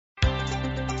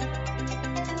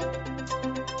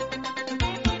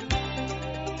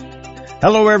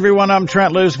Hello, everyone. I'm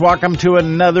Trent Luce. Welcome to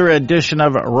another edition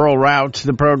of Rural Routes,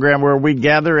 the program where we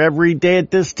gather every day at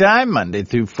this time, Monday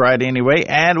through Friday anyway.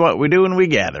 And what we do when we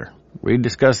gather, we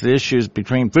discuss the issues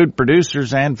between food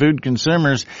producers and food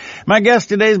consumers. My guest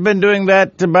today has been doing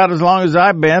that about as long as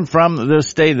I've been, from the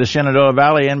state of the Shenandoah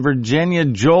Valley in Virginia,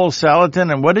 Joel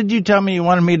Salatin. And what did you tell me you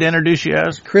wanted me to introduce you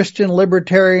as? Christian,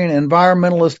 libertarian,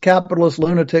 environmentalist, capitalist,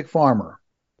 lunatic farmer.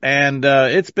 And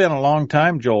it's been a long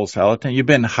time, Joel Salatin. You've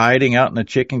been hiding out in a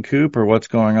chicken coop, or what's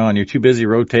going on? You're too busy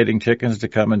rotating chickens to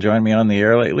come and join me on the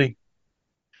air lately?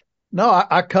 No,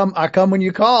 I come when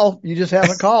you call. You just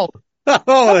haven't called.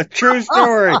 Oh, a true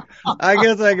story. I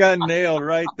guess I got nailed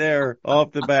right there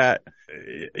off the bat.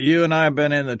 You and I have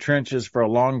been in the trenches for a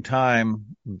long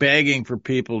time, begging for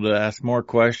people to ask more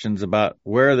questions about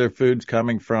where their food's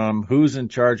coming from, who's in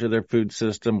charge of their food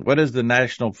system, what is the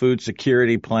National Food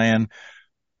Security Plan.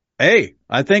 Hey,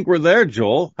 I think we're there,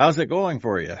 Joel. How's it going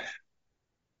for you?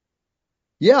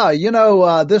 Yeah,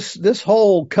 this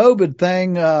whole COVID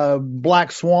thing,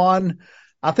 Black Swan,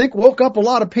 I think woke up a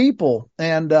lot of people,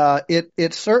 and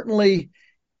it certainly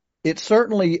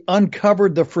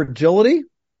uncovered the fragility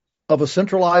of a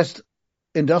centralized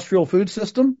industrial food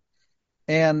system.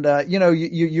 And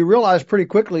you realize pretty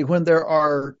quickly when there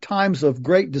are times of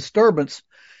great disturbance,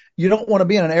 you don't want to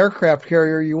be in an aircraft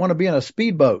carrier. You want to be in a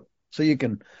speedboat so you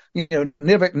can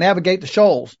navigate the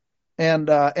shoals. And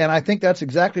I think that's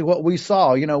exactly what we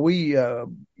saw. We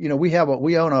co-own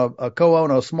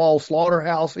a small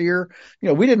slaughterhouse here.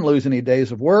 We didn't lose any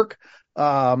days of work.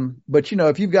 But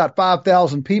if you've got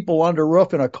 5,000 people under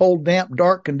roof in a cold, damp,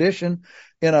 dark condition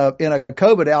in a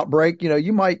COVID outbreak,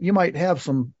 you might have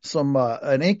some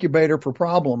an incubator for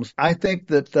problems. I think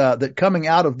that coming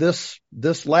out of this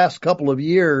last couple of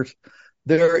years,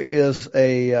 there is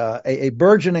a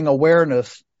burgeoning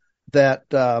awareness that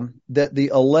the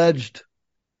alleged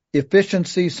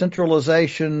efficiency,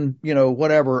 centralization,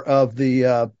 whatever of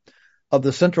the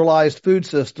centralized food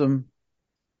system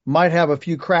might have a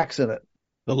few cracks in it.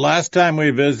 The last time we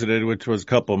visited, which was a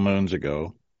couple moons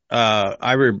ago,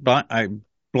 I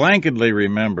blanketly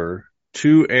remember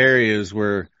two areas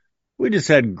where we just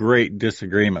had great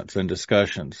disagreements and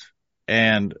discussions.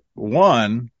 And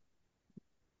one,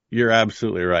 you're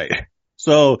absolutely right.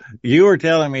 So you were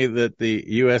telling me that the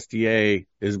USDA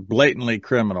is blatantly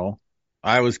criminal.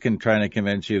 I was trying to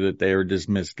convince you that they were just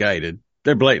misguided.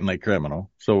 They're blatantly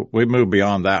criminal. So we move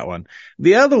beyond that one.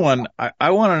 The other one, I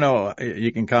want to know,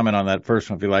 you can comment on that first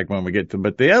one if you like when we get to,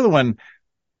 but the other one,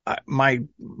 my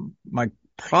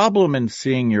problem in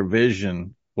seeing your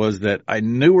vision was that I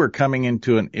knew we're coming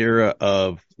into an era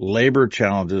of labor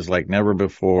challenges like never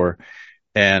before.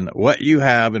 And what you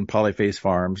have in Polyface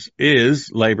Farms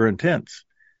is labor intense.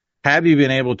 Have you been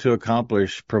able to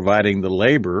accomplish providing the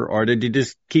labor, or did you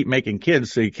just keep making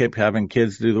kids so you kept having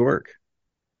kids do the work?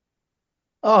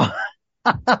 Oh,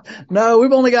 no,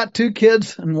 we've only got two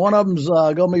kids, and one of them's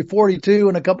going to be 42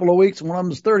 in a couple of weeks, and one of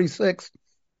them's 36.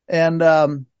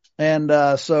 So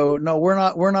no, we're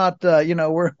not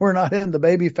in the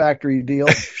baby factory deal.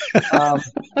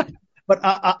 But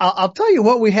I'll tell you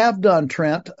what we have done,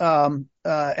 Trent. And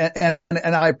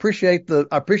I appreciate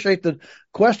the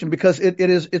question because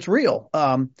it's real.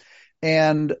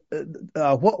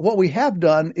 What we have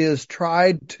done is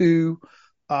tried to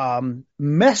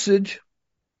message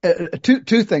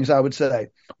two things. I would say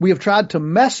we have tried to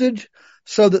message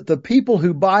so that the people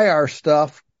who buy our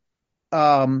stuff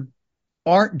aren't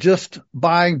just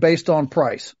buying based on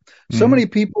price. Mm-hmm. So many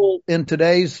people in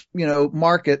today's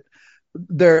market,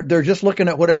 they're just looking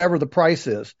at whatever the price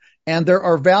is. And there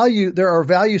are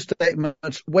value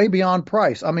statements way beyond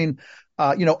price. I mean,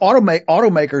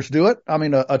 automakers do it. I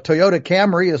mean, a Toyota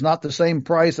Camry is not the same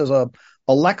price as a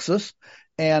Lexus.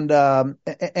 And so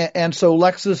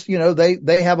Lexus,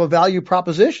 they have a value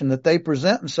proposition that they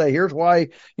present and say, here's why,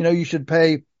 you should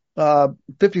pay,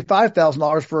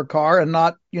 $55,000 for a car and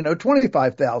not,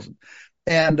 $25,000.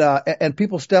 And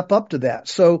people step up to that.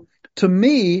 So to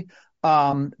me,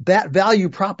 that value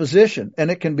proposition,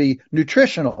 and it can be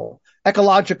nutritional,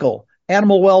 ecological,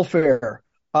 animal welfare,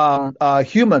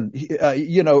 human,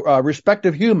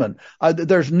 respective human.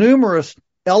 There's numerous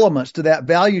elements to that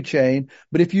value chain,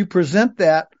 but if you present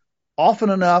that often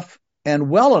enough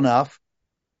and well enough,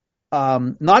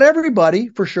 not everybody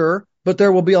for sure, but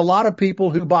there will be a lot of people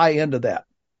who buy into that,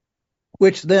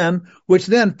 which then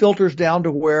filters down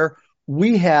to where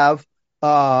we have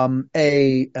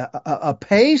a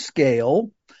pay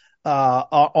scale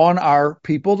on our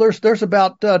people. There's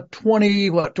about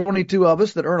 22 of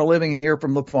us that earn a living here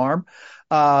from the farm,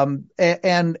 and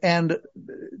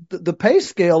the pay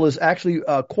scale is actually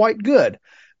quite good.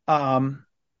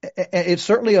 it's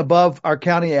certainly above our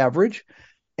county average.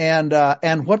 And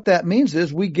what that means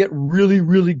is we get really,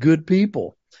 really good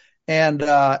people. And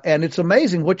it's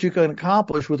amazing what you can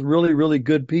accomplish with really, really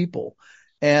good people.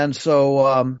 And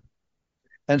so,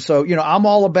 I'm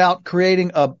all about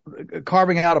carving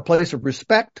out a place of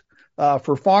respect,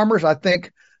 for farmers. I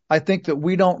think that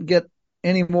we don't get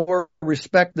any more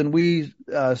respect than we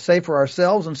say for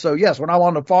ourselves. And so, yes, when I'm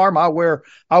on the farm, I wear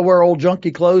old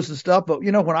junky clothes and stuff. But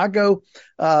when I go,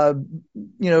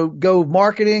 go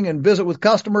marketing and visit with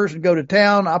customers and go to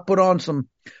town, I put on some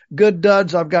good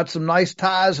duds. I've got some nice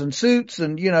ties and suits,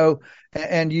 and you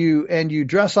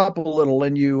dress up a little,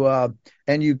 and you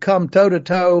come toe to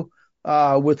toe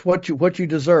with what you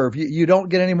deserve. You don't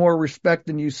get any more respect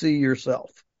than you see yourself.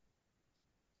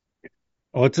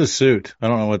 Oh, it's a suit. I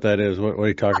don't know what that is. What are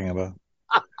you talking about?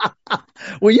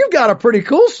 Well, you've got a pretty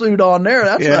cool suit on there.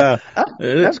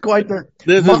 That's quite the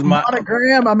This is my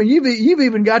monogram. I mean, you've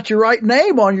even got your right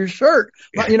name on your shirt.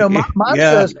 Mine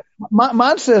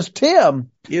says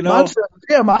Tim. Mine says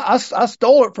Tim. I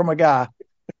stole it from a guy.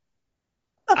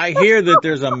 I hear that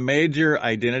there's a major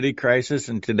identity crisis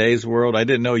in today's world. I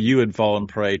didn't know you had fallen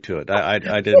prey to it.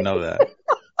 I didn't know that.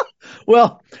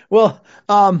 Well,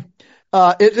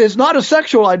 it's not a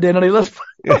sexual identity.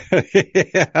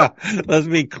 Yeah, let's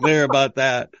be clear about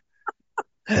that.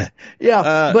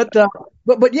 Yeah,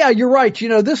 but yeah, you're right.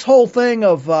 This whole thing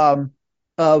of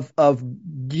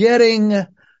getting,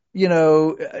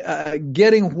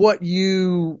 getting what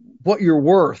you're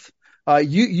worth.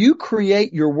 You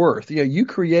create your worth. You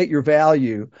create your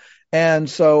value. And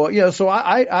so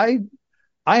I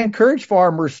encourage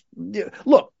farmers.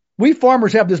 Look, we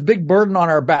farmers have this big burden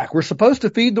on our back. We're supposed to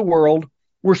feed the world.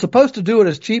 We're supposed to do it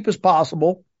as cheap as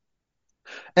possible,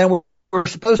 and we're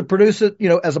supposed to produce it,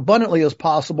 as abundantly as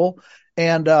possible.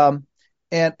 And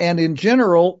in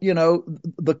general,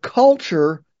 the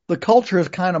culture has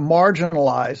kind of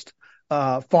marginalized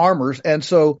farmers, and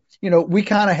so we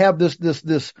kind of have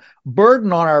this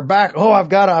burden on our back. Oh, I've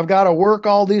got to work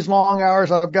all these long hours.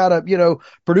 I've got to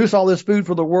produce all this food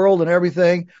for the world and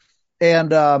everything. And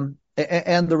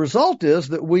the result is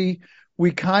that we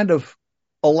kind of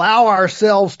allow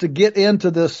ourselves to get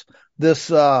into this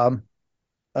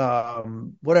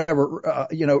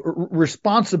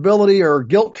responsibility or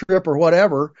guilt trip or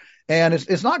whatever, and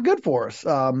it's not good for us.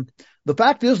 The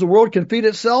fact is, the world can feed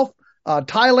itself.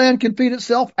 Thailand can feed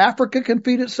itself. Africa can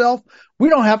feed itself. We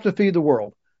don't have to feed the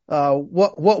world.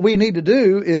 What we need to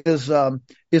do is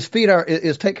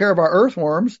take care of our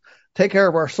earthworms, take care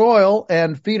of our soil,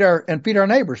 and feed our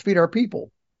neighbors, feed our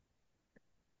people.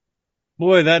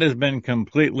 Boy, that has been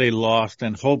completely lost,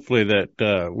 and hopefully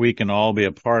that we can all be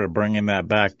a part of bringing that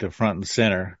back to front and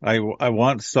center. I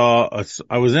once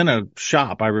I was in a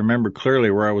shop, I remember clearly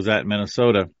where I was at in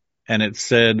Minnesota, and it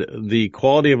said the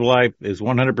quality of life is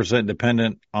 100%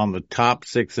 dependent on the top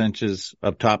 6 inches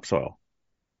of topsoil,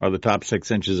 or the top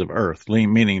 6 inches of earth,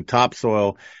 meaning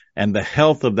topsoil and the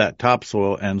health of that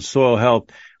topsoil and soil health.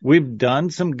 We've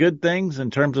done some good things in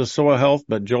terms of soil health,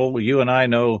 but Joel, you and I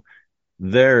know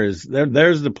there's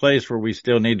the place where we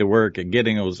still need to work at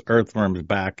getting those earthworms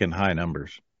back in high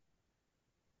numbers.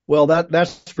 Well,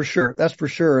 that's for sure. That's for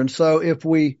sure. And so if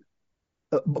we,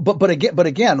 but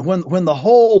again, when the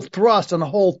whole thrust and the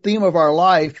whole theme of our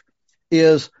life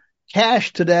is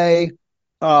cash today,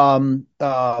 cheap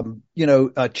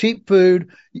food,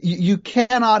 you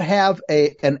cannot have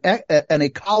an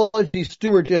ecology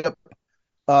stewardship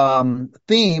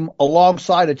theme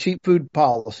alongside a cheap food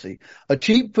policy. A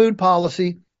cheap food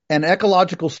policy and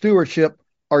ecological stewardship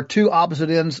are two opposite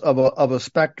ends of a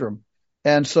spectrum.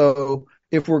 And so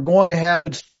if we're going to have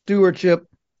stewardship,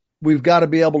 we've got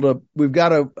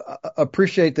to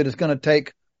appreciate that it's going to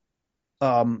take,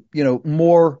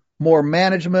 more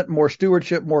management, more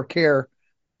stewardship, more care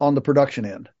on the production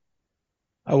end.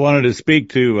 I wanted to speak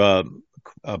to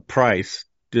price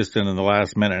just in the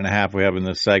last minute and a half we have in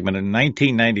this segment. In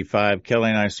 1995,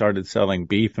 Kelly and I started selling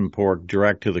beef and pork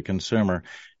direct to the consumer.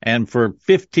 And for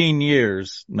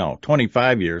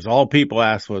 25 years, all people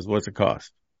asked was, what's it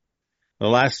cost? The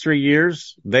last 3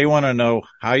 years, they want to know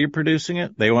how you're producing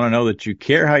it. They want to know that you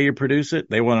care how you produce it.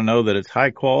 They want to know that it's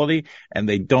high quality, and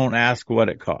they don't ask what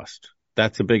it costs.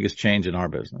 That's the biggest change in our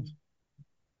business.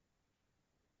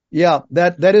 Yeah,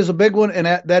 that is a big one, and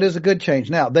that is a good change.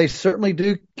 Now, they certainly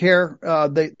do care.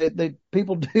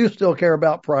 People do still care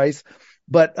about price,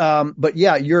 but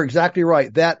yeah, you're exactly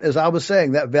right. That, as I was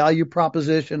saying, that value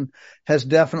proposition has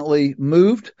definitely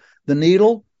moved the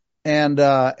needle, and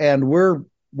we're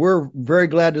very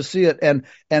glad to see it. And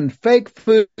fake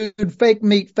food, fake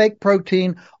meat, fake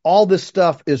protein, all this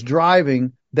stuff is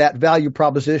driving that value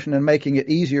proposition and making it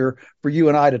easier for you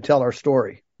and I to tell our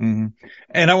story. Mm-hmm.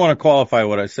 And I want to qualify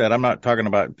what I said. I'm not talking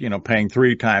about, paying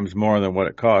 3 times more than what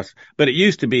it costs, but it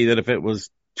used to be that if it was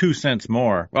 2 cents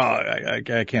more, well,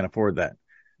 I can't afford that.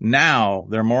 Now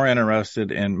they're more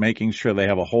interested in making sure they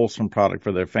have a wholesome product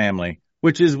for their family,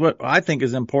 which is what I think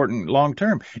is important long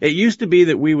term. It used to be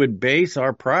that we would base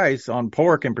our price on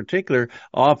pork in particular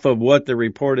off of what the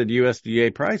reported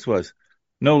USDA price was.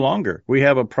 No longer. We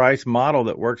have a price model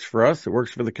that works for us, that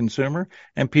works for the consumer,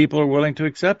 and people are willing to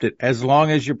accept it as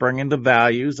long as you're bringing the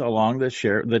values along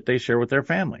that they share with their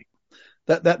family.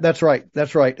 That's right.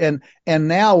 That's right. And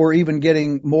now we're even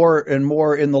getting more and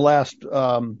more in the last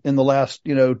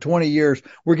 20 years,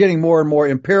 we're getting more and more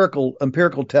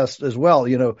empirical tests as well,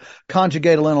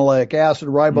 conjugated linoleic acid,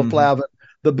 riboflavin,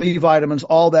 the B vitamins,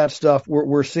 all that stuff.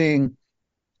 We're seeing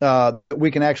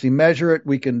we can actually measure it.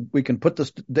 We can put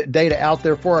this data out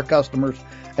there for our customers,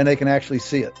 and they can actually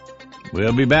see it.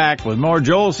 We'll be back with more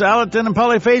Joel Salatin and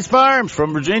Polyface Farms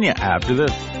from Virginia after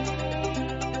this.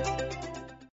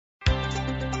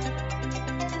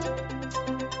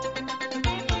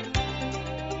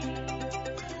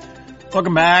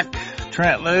 Welcome back.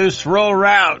 Trent Loos, Roll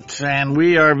Route, and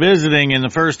we are visiting in the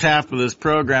first half of this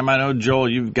program. I know, Joel,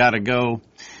 you've got to go.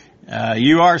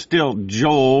 You are still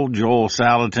Joel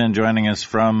Salatin, joining us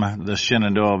from the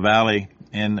Shenandoah Valley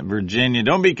in Virginia.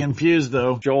 Don't be confused,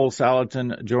 though. Joel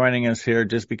Salatin joining us here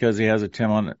just because he has a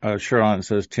shirt on that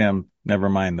says Tim. Never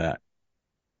mind that.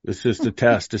 It's just a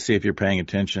test to see if you're paying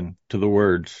attention to the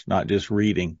words, not just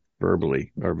reading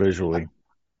verbally or visually.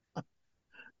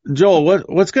 Joel,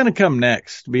 what's going to come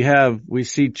next? We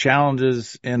see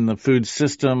challenges in the food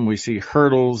system. We see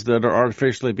hurdles that are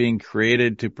artificially being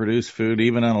created to produce food,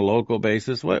 even on a local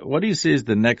basis. What do you see as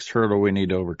the next hurdle we need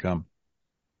to overcome?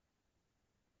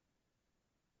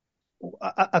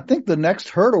 I think the next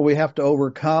hurdle we have to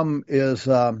overcome is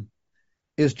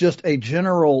just a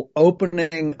general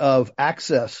opening of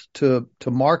access to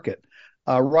market.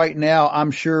 Right now, I'm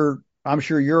sure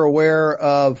you're aware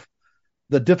of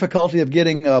the difficulty of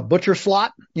getting a butcher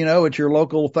slot, at your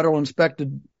local federal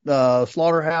inspected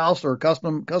slaughterhouse or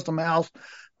custom house.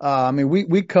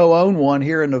 We co-own one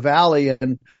here in the Valley,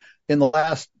 and in the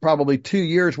last probably 2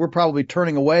 years, we're probably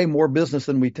turning away more business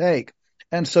than we take.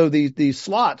 And so these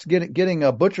slots, getting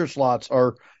butcher slots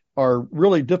are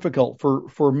really difficult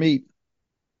for meat.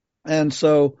 And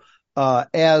so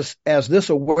as this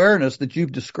awareness that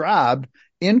you've described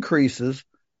increases,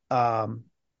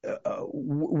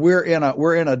 we're in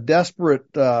a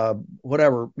desperate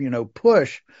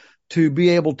push to be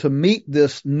able to meet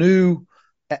this new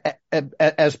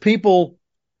as people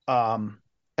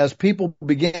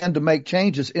began to make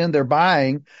changes in their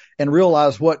buying and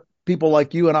realize what people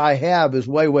like you and I have is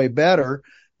way better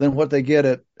than what they get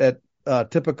at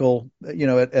typical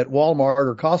at Walmart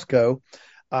or Costco.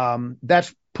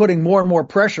 That's putting more and more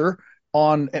pressure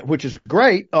on, which is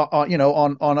great,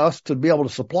 on us to be able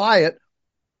to supply it.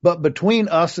 But between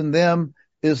us and them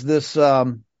is this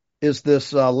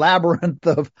labyrinth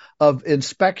of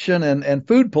inspection and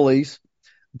food police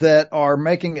that are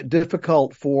making it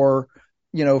difficult for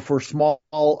small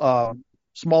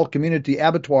community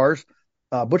abattoirs,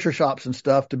 butcher shops and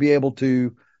stuff to be able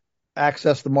to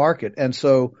access the market. And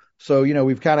so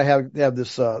we've kind of have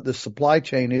this supply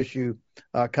chain issue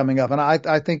coming up. And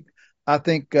I think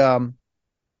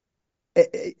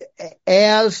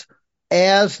as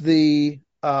the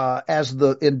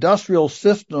industrial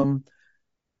system,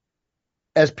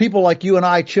 as people like you and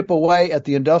I chip away at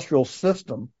the industrial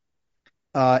system,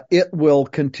 it will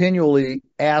continually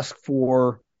ask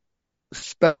for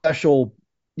special,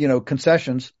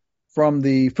 concessions from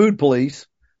the food police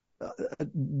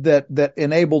that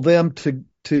enable them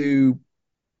to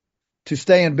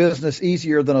stay in business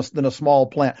easier than a small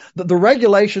plant. The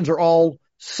regulations are all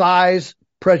size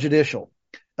prejudicial.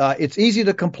 It's easy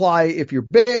to comply if you're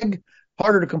big,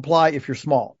 harder to comply if you're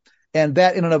small. And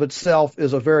that in and of itself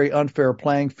is a very unfair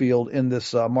playing field in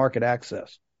this market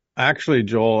access. Actually,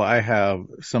 Joel, I have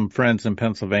some friends in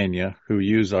Pennsylvania who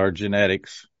use our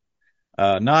genetics.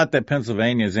 Not that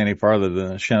Pennsylvania is any farther than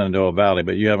the Shenandoah Valley,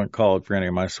 but you haven't called for any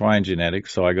of my swine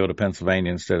genetics, so I go to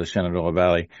Pennsylvania instead of Shenandoah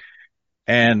Valley.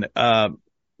 And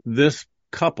this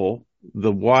couple,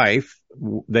 the wife,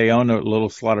 they own a little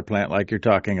slaughter plant like you're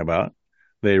talking about.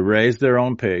 They raise their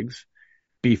own pigs.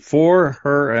 Before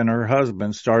her and her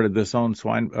husband started this own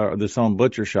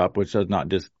butcher shop, which does not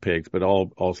just pigs, but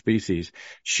all species,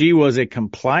 she was a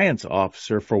compliance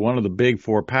officer for one of the big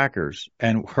 4 packers.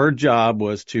 And her job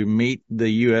was to meet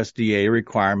the USDA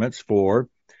requirements for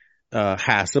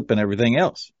HACCP and everything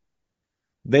else.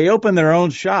 They opened their own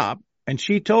shop And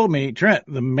she told me, Trent,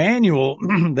 the manual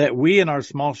that we in our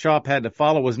small shop had to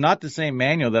follow was not the same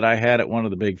manual that I had at one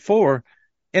of the big four,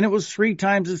 and it was 3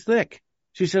 times as thick.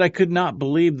 She said, I could not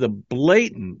believe the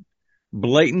blatant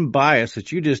bias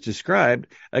that you just described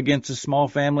against a small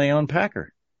family-owned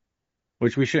packer,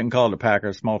 which we shouldn't call it a packer,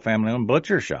 a small family-owned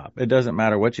butcher shop. It doesn't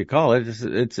matter what you call it.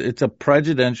 It's a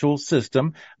prejudicial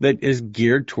system that is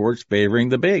geared towards favoring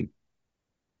the big.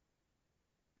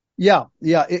 Yeah,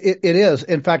 it is.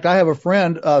 In fact, I have a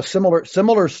friend,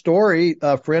 similar story.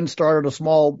 A friend started a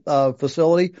small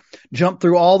facility, jumped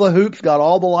through all the hoops, got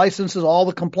all the licenses, all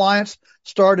the compliance,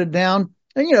 started down.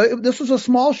 And, this was a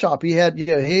small shop. He had,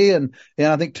 he and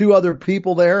I think 2 other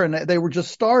people there, and they were just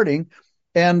starting.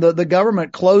 And the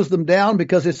government closed them down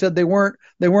because they said they weren't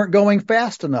going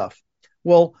fast enough.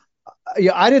 Well,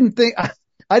 yeah, I didn't think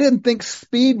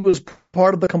speed was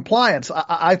part of the compliance.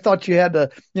 I thought you had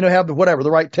to, have the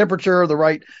right temperature, the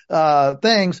right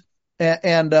things,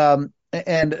 and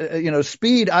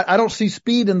speed. I don't see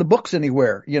speed in the books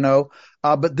anywhere,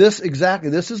 but this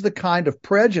is the kind of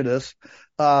prejudice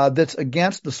that's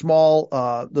against the small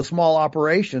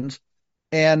operations,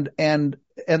 and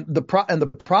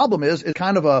the problem is it's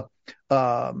kind of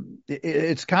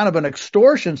an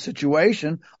extortion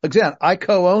situation. Again, I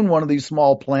co-own one of these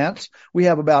small plants. We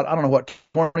have about, I don't know what,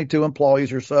 22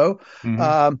 employees or so.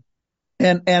 Mm-hmm.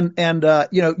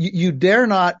 You dare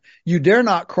not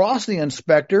cross the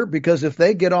inspector, because if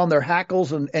they get on their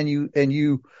hackles and you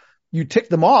tick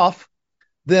them off,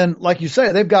 then, like you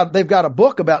say, they've got a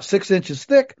book about 6 inches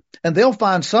thick, and they'll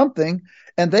find something,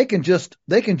 and they can just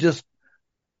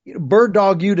bird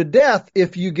dog you to death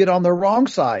if you get on the wrong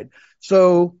side.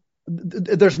 So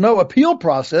there's no appeal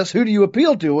process. Who do you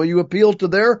appeal to? Well, you appeal to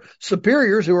their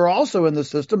superiors who are also in the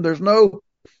system. There's no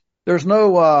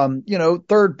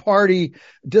third party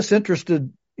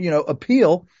disinterested,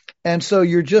 appeal. And so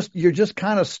you're just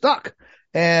kind of stuck.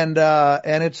 And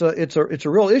it's a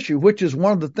real issue, which is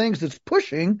one of the things that's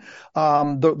pushing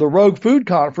the Rogue Food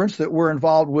Conference that we're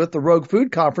involved with. The Rogue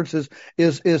Food Conference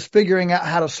is figuring out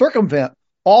how to circumvent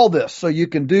all this, so you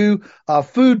can do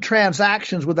food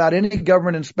transactions without any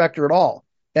government inspector at all.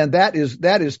 And that is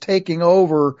taking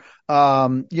over,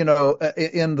 in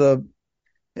the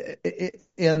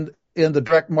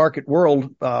direct market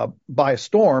world by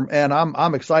storm. And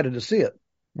I'm excited to see it.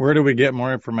 Where do we get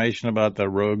more information about the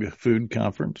Rogue Food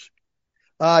Conference?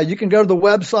 You can go to the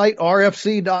website,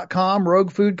 rfc.com,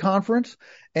 Rogue Food Conference,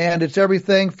 and it's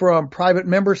everything from private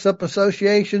membership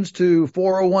associations to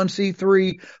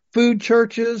 401c3 food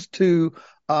churches to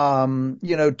Bill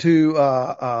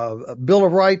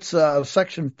of Rights,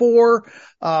 Section 4,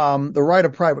 the right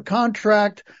of private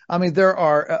contract. I mean, there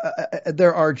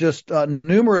are just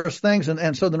numerous things.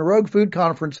 And so the Rogue Food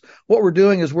Conference, what we're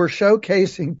doing is we're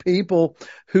showcasing people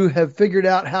who have figured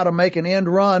out how to make an end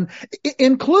run,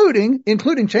 including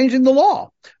changing the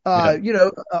law.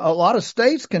 A lot of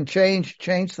states can change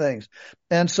things.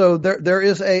 And so there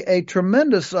is a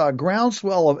tremendous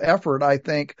groundswell of effort, I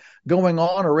think, going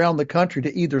on around the country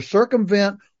to either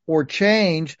circumvent or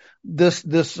change this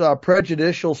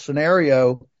prejudicial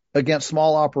scenario against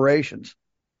small operations.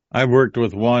 I worked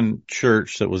with one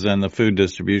church that was in the food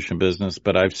distribution business,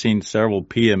 but I've seen several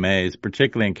PMAs,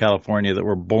 particularly in California, that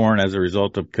were born as a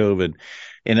result of COVID.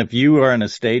 And if you are in a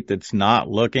state that's not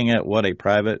looking at what a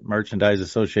private merchandise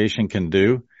association can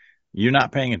do, you're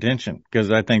not paying attention,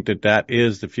 because I think that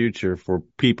is the future for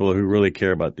people who really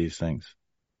care about these things.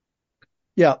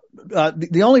 Yeah.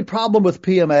 The only problem with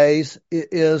PMAs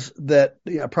is that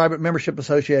private membership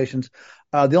associations,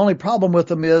 the only problem with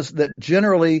them is that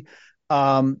generally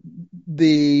once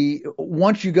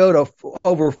you go to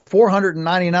over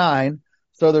 499,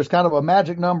 so there's kind of a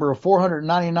magic number of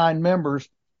 499 members.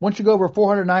 Once you go over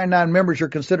 499 members, you're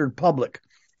considered public.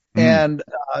 And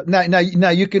now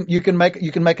you can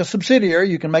make a subsidiary,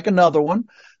 you can make another one,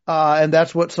 and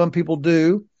that's what some people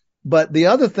do. But the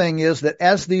other thing is that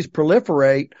as these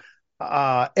proliferate,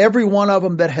 every one of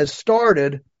them that has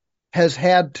started has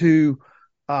had to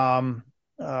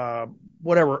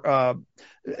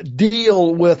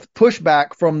deal with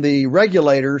pushback from the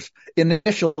regulators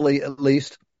initially, at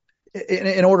least,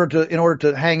 in order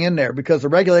to hang in there, because the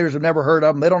regulators have never heard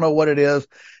of them, they don't know what it is.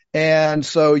 And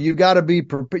so you got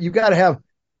to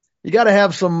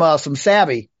have some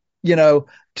savvy, to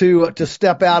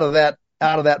step out of that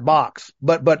box.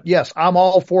 But yes, I'm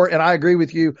all for it. And I agree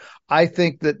with you. I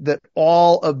think that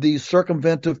all of these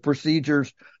circumventive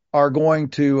procedures are going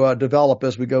to develop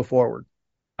as we go forward.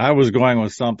 I was going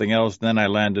with something else, then I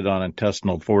landed on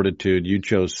intestinal fortitude. You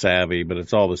chose savvy, but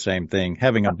it's all the same thing.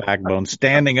 Having a backbone,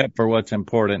 standing up for what's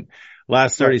important.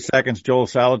 Last 30 seconds, Joel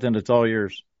Salatin, it's all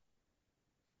yours.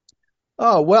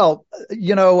 Oh, well,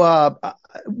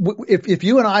 if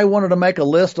you and I wanted to make a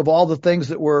list of all the things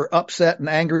that we're upset and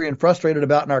angry and frustrated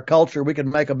about in our culture, we could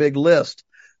make a big list.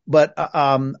 But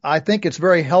I think it's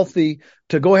very healthy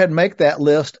to go ahead and make that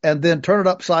list and then turn it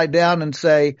upside down and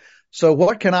say, so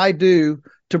what can I do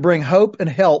to bring hope and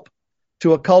help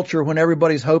to a culture when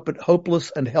everybody's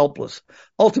hopeless and helpless?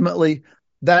 Ultimately,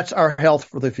 that's our health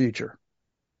for the future.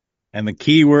 And the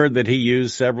key word that he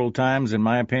used several times, in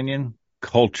my opinion,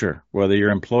 culture. Whether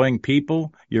you're employing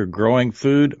people, you're growing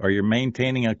food, or you're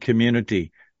maintaining a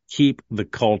community, keep the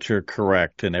culture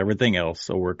correct and everything else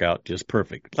will work out just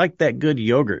perfect. Like that good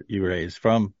yogurt you raised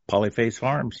from Polyface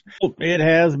Farms. It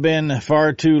has been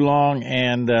far too long,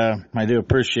 and I do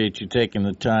appreciate you taking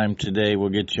the time today. We'll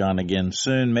get you on again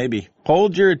soon. Maybe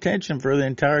hold your attention for the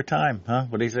entire time. Huh?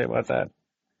 What do you say about that?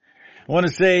 I want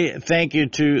to say thank you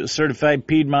to Certified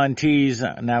Piedmontese.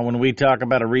 Now, when we talk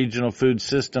about a regional food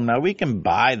system, now we can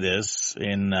buy this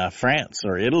in France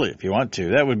or Italy if you want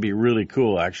to. That would be really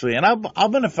cool, actually. And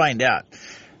I'm going to find out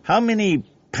how many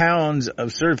pounds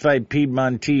of Certified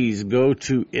Piedmontese go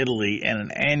to Italy on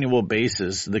an annual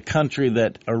basis, the country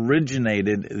that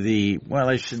originated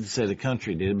I shouldn't say the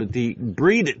country did, but the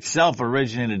breed itself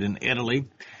originated in Italy.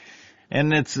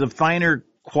 And it's the finer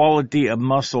quality of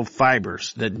muscle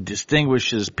fibers that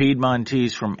distinguishes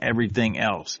Piedmontese from everything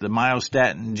else. The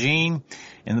myostatin gene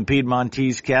in the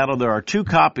Piedmontese cattle, there are 2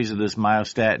 copies of this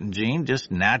myostatin gene just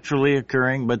naturally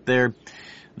occurring, but they're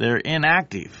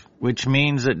inactive, which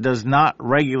means it does not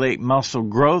regulate muscle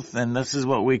growth, and this is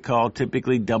what we call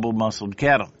typically double-muscled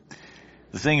cattle.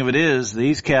 The thing of it is,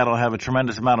 these cattle have a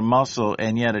tremendous amount of muscle,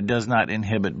 and yet it does not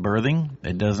inhibit birthing.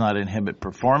 It does not inhibit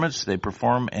performance. They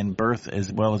perform in birth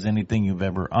as well as anything you've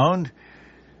ever owned.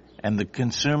 And the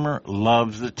consumer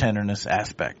loves the tenderness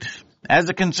aspect. As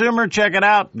a consumer, check it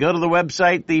out. Go to the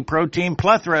website, the protein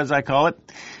plethora, as I call it.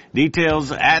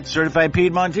 Details at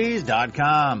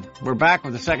CertifiedPiedmontese.com. We're back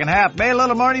with the second half. Hey,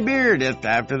 little Marty Beard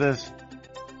after this.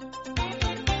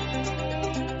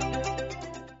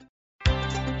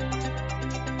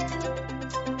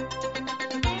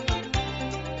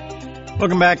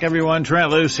 Welcome back, everyone.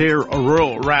 Trent Luce here, a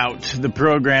Rural Route, the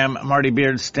program. Marty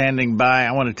Beard standing by.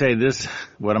 I want to tell you this,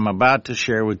 what I'm about to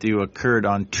share with you occurred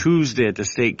on Tuesday at the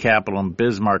state capitol in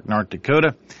Bismarck, North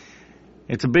Dakota.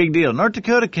 It's a big deal. North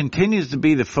Dakota continues to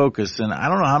be the focus, and I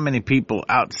don't know how many people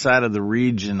outside of the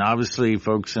region, obviously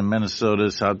folks in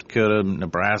Minnesota, South Dakota,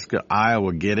 Nebraska,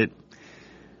 Iowa get it.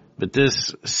 But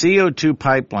this CO2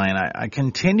 pipeline, I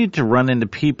continue to run into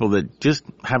people that just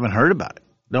haven't heard about it,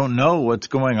 don't know what's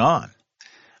going on.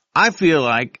 I feel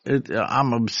like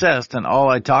I'm obsessed, and all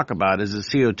I talk about is the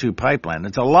CO2 pipeline.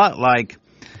 It's a lot like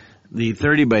the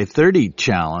 30 by 30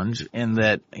 challenge in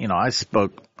that, I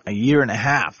spoke a year and a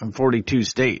half in 42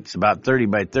 states about 30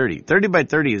 by 30. 30 by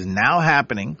 30 is now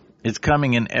happening. It's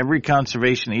coming in every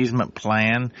conservation easement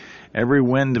plan, every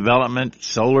wind development,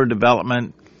 solar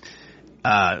development,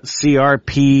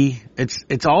 CRP.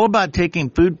 It's all about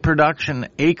taking food production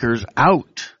acres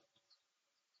out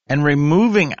and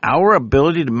removing our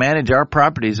ability to manage our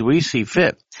properties as we see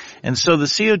fit. And so the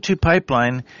CO2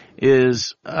 pipeline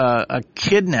is a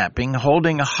kidnapping,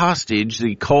 holding a hostage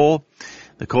the coal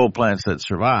plants that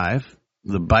survive,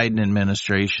 the Biden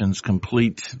administration's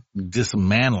complete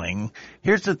dismantling.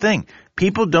 Here's the thing.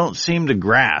 People don't seem to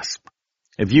grasp.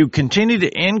 If you continue to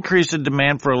increase the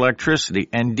demand for electricity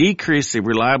and decrease the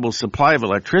reliable supply of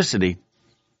electricity,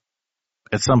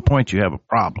 at some point you have a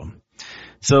problem.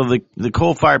 So the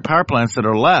coal-fired power plants that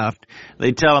are left,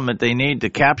 they tell them that they need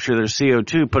to capture their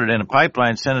CO2, put it in a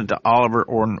pipeline, send it to Oliver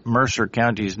or Mercer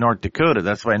counties, North Dakota.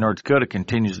 That's why North Dakota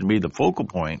continues to be the focal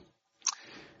point.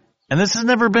 And this has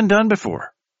never been done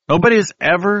before. Nobody has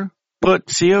ever put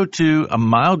CO2 a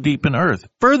mile deep in earth.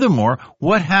 Furthermore,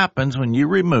 what happens when you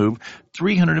remove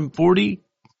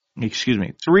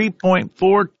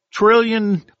 3.4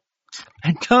 trillion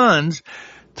tons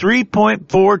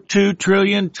 3.42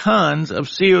 trillion tons of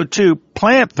CO2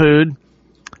 plant food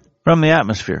from the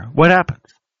atmosphere? What happens?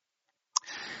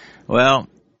 Well,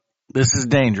 this is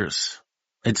dangerous.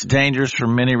 It's dangerous for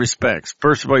many respects.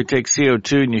 First of all, you take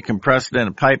CO2 and you compress it in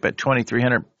a pipe at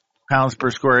 2,300 pounds per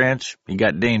square inch. You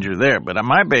got danger there. But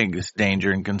my biggest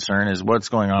danger and concern is what's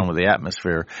going on with the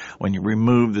atmosphere when you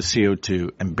remove the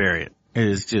CO2 and bury it. It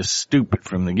is just stupid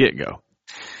from the get-go.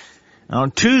 On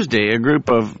Tuesday, a group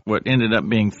of what ended up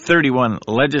being 31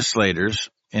 legislators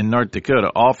in North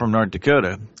Dakota, all from North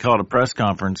Dakota, called a press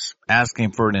conference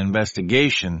asking for an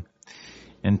investigation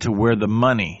into where the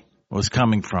money was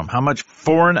coming from. How much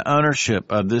foreign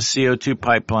ownership of this CO2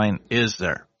 pipeline is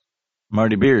there?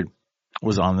 Marty Beard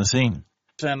was on the scene.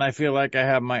 And I feel like I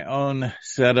have my own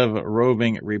set of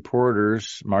roving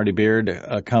reporters, Marty Beard,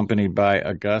 accompanied by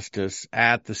Augustus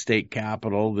at the state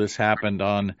capitol. This happened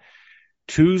on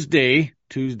Tuesday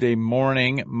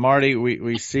morning. Marty,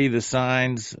 we see the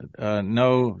signs,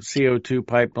 no CO2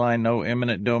 pipeline, no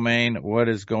eminent domain. What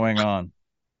is going on?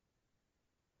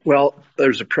 Well,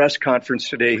 there's a press conference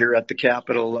today here at the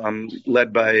Capitol,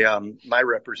 led by my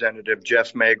representative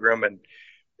Jeff Magrum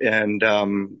and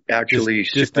actually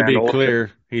just to be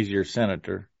clear, he's your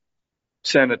senator.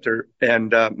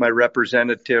 And my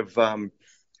representative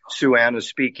Sue Ann is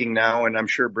speaking now, and I'm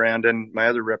sure Brandon, my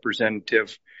other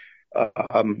representative,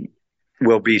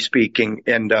 will be speaking.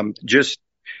 And just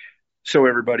so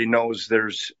everybody knows,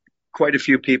 there's quite a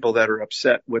few people that are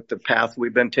upset with the path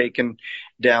we've been taking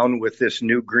down with this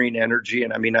new green energy.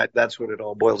 And I mean, that's what it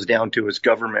all boils down to, is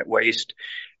government waste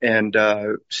and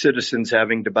citizens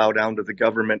having to bow down to the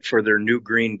government for their new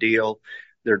Green Deal,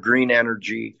 their green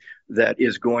energy that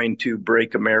is going to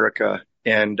break America.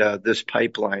 And this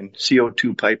pipeline,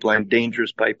 CO2 pipeline,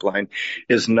 dangerous pipeline,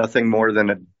 is nothing more than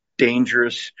a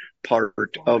dangerous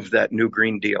part of that new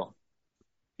Green Deal.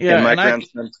 Yeah, and my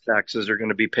grandson's taxes are going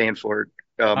to be paying for it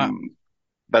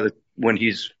when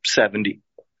he's 70.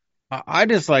 I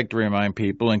just like to remind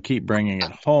people and keep bringing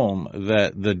it home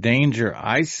that the danger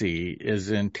I see is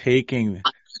in taking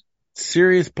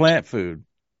serious plant food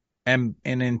and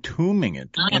entombing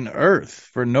it in earth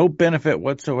for no benefit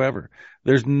whatsoever.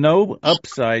 There's no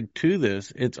upside to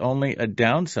this. It's only a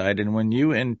downside. And when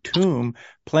you entomb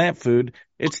plant food,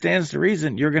 it stands to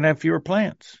reason you're going to have fewer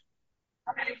plants.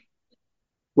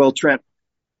 Well, Trent,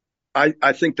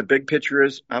 I think the big picture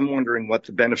is, I'm wondering what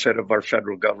the benefit of our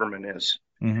federal government is.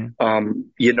 Mm-hmm.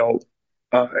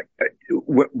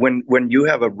 When you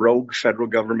have a rogue federal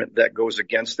government that goes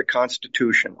against the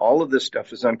Constitution, all of this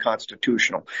stuff is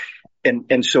unconstitutional.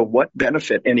 And so what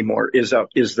benefit anymore is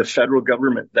the federal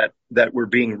government that we're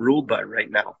being ruled by right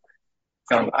now?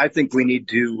 I think we need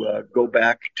to go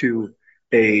back to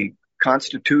a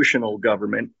constitutional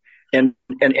government, and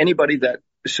anybody that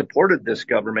supported this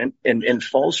government and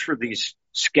falls for these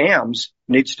scams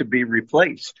needs to be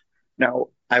replaced. Now,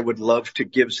 I would love to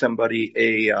give somebody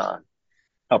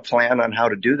a plan on how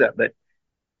to do that, but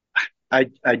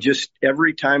I just,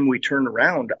 every time we turn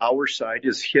around, our side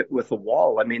is hit with a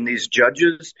wall. I mean, these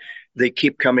judges, they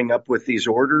keep coming up with these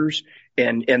orders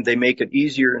and they make it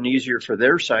easier and easier for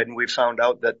their side. And we found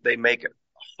out that they make it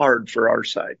hard for our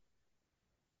side.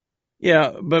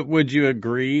 Yeah, but would you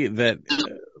agree that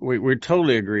we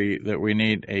totally agree that we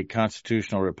need a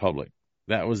constitutional republic?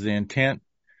 That was the intent.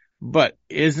 But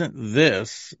isn't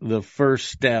this the first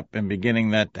step in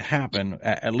beginning that to happen,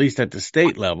 at least at the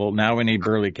state level? Now we need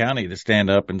Burleigh County to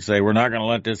stand up and say, we're not going to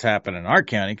let this happen in our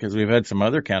county, because we've had some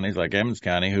other counties like Emmons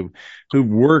County who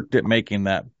worked at making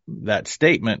that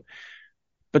statement.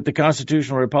 But the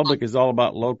constitutional republic is all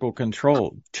about local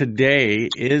control. Today,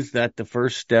 is that the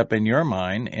first step in your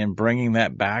mind in bringing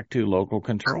that back to local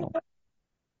control?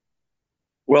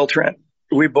 Well, Trent,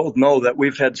 we both know that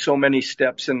we've had so many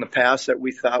steps in the past that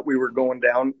we thought we were going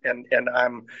down. And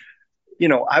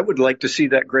I would like to see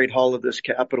that great hall of this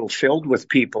Capitol filled with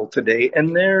people today.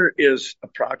 And there is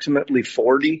approximately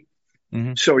 40.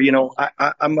 Mm-hmm. So,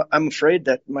 I'm afraid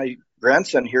that my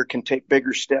grandson here can take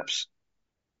bigger steps.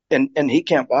 And he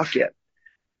can't walk yet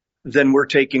than we're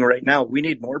taking right now. We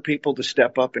need more people to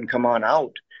step up and come on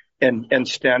out and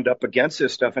stand up against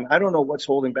this stuff. And I don't know what's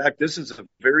holding back. This is a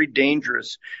very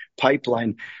dangerous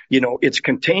pipeline. It's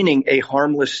containing a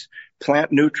harmless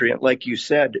plant nutrient, like you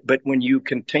said, but when you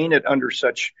contain it under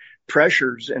such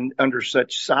pressures and under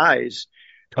such size,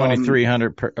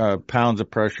 2,300 pounds of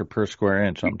pressure per square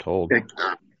inch, I'm told.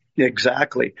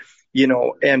 Exactly.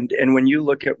 And when you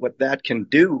look at what that can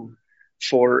do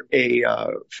for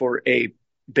a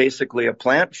basically a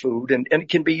plant food, and it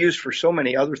can be used for so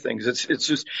many other things. It's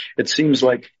just, it seems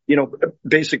like,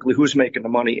 basically who's making the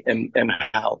money and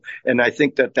how. And I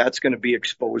think that that's going to be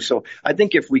exposed. So I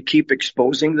think if we keep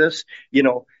exposing this,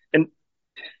 and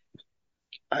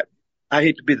I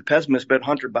hate to be the pessimist, but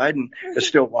Hunter Biden is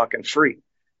still walking free.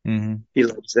 Mm-hmm. He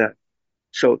loves that.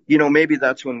 So, maybe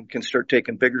that's when we can start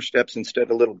taking bigger steps instead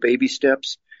of little baby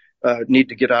steps. Need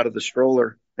to get out of the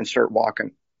stroller and start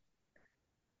walking.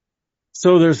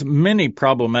 So there's many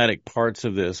problematic parts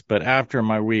of this, but after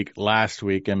my week last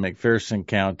week in McPherson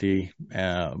County,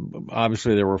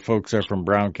 obviously there were folks there from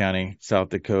Brown County, South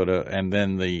Dakota, and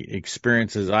then the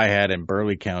experiences I had in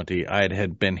Burleigh County, I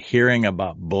had been hearing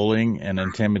about bullying and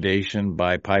intimidation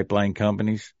by pipeline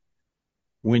companies.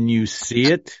 When you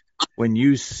see it, when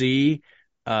you see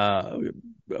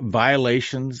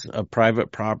violations of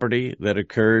private property that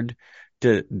occurred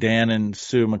to Dan and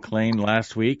Sue McLean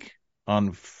last week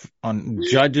on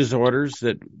judge's orders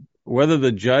that whether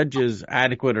the judge is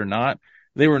adequate or not,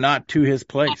 they were not to his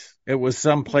place. It was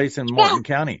some place in Morton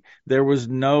County. There was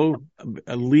no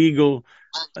legal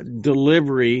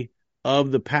delivery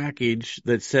of the package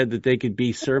that said that they could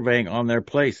be surveying on their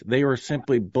place. They were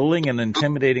simply bullying and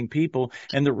intimidating people.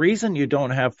 And the reason you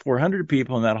don't have 400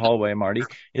 people in that hallway, Marty,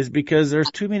 is because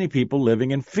there's too many people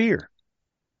living in fear.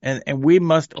 And we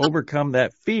must overcome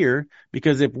that fear,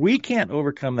 because if we can't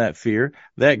overcome that fear,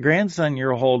 that grandson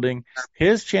you're holding,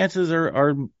 his chances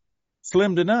are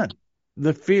slim to none.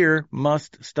 The fear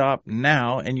must stop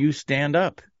now, and you stand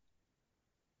up.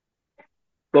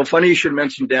 Well, funny you should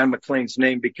mention Dan McLean's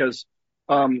name, because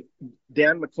Dan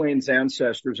McLean's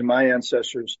ancestors and my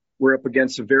ancestors were up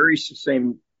against the very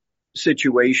same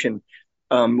situation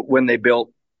when they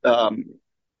built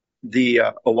the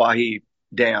Oahe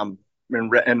Dam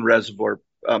and reservoir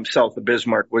south of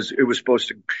Bismarck. It was supposed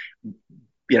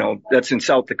to, that's in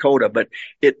South Dakota, but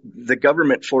the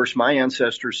government forced my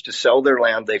ancestors to sell their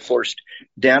land. They forced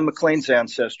Dan McLean's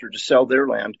ancestor to sell their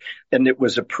land, and it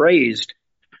was appraised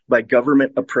by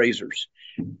government appraisers.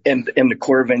 And the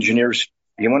Corps of Engineers,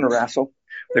 you want to wrestle?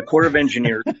 The Corps of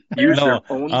Engineers used their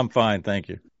own. I'm fine, thank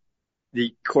you.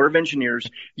 The Corps of Engineers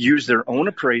used their own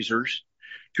appraisers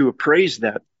to appraise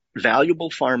that valuable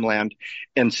farmland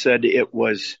and said it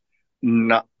was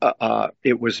not,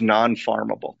 it was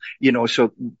non-farmable.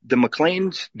 So the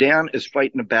McLean's, Dan is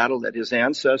fighting a battle that his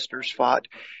ancestors fought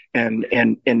and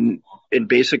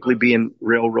basically being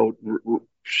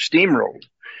steamrolled.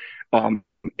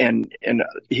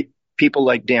 People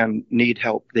like Dan need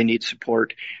help. They need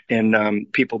support,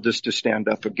 and people just to stand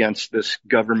up against this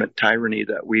government tyranny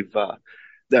that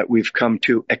we've come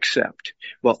to accept.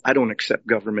 Well, I don't accept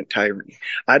government tyranny.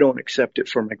 I don't accept it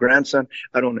for my grandson.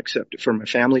 I don't accept it for my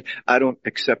family. I don't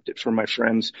accept it for my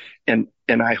friends. And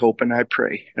I hope and I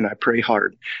pray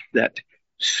hard that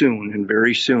soon and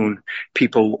very soon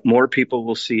more people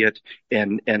will see it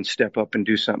and step up and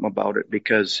do something about it,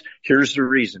 because here's the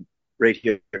reason right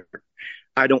here.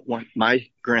 I don't want my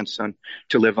grandson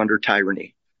to live under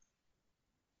tyranny.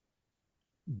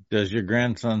 Does your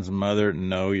grandson's mother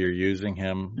know you're using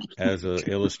him as an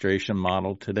illustration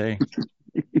model today?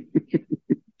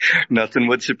 Nothing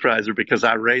would surprise her, because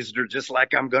I raised her just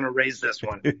like I'm going to raise this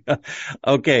one.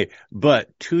 Okay, but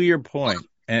to your point,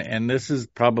 and this is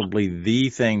probably the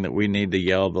thing that we need to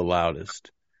yell the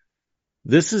loudest.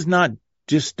 This is not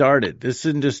just started. This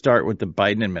didn't just start with the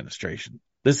Biden administration.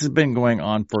 This has been going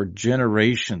on for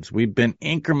generations. We've been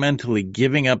incrementally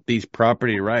giving up these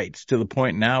property rights to the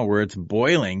point now where it's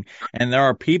boiling, and there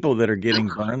are people that are getting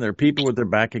burned. There are people with their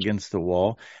back against the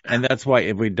wall. And that's why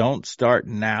if we don't start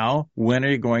now, when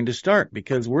are you going to start?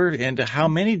 Because we're into how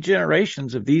many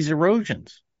generations of these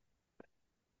erosions?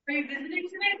 Are you visiting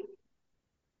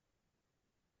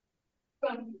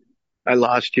today? I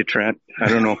lost you, Trent. I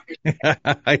don't know.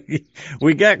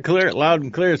 We got loud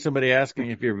and clear, somebody asking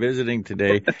if you're visiting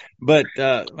today. But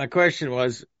my question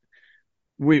was,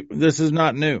 this is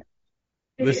not new.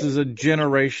 This is a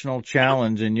generational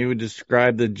challenge, and you would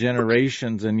describe the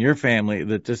generations in your family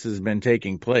that this has been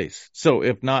taking place. So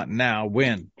if not now,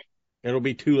 when? It'll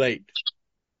be too late.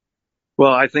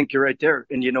 Well, I think you're right there.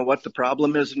 And you know what the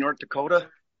problem is in North Dakota?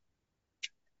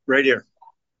 Right here.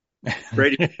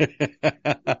 Right here.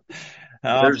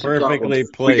 Perfectly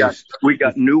placed. We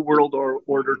got New World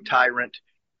Order tyrant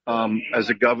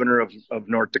as a governor of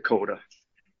North Dakota,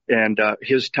 and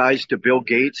his ties to Bill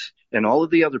Gates and all of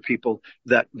the other people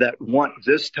that want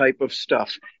this type of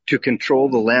stuff to control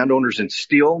the landowners and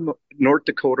steal North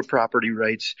Dakota property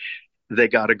rights. They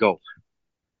got to go.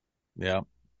 Yeah.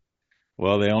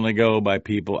 Well, they only go by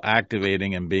people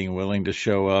activating and being willing to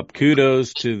show up.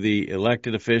 Kudos to the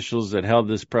elected officials that held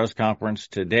this press conference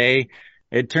today.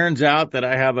 It turns out that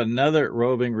I have another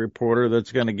roving reporter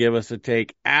that's going to give us a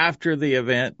take after the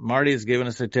event. Marty has given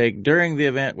us a take during the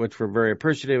event, which we're very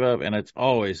appreciative of, and it's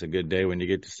always a good day when you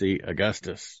get to see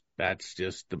Augustus. That's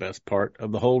just the best part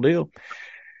of the whole deal.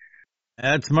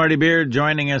 That's Marty Beard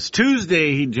joining us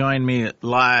Tuesday. He joined me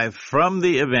live from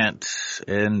the event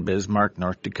in Bismarck,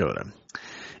 North Dakota.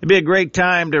 It'd be a great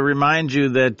time to remind you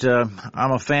that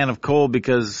I'm a fan of coal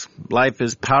because life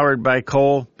is powered by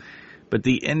coal. But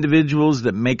the individuals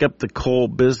that make up the coal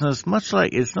business, much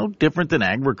like it's no different than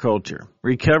agriculture,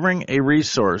 recovering a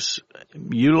resource,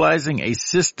 utilizing a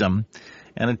system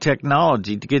and a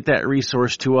technology to get that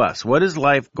resource to us. What is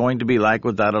life going to be like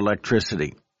without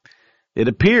electricity? It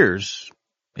appears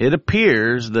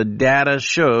the data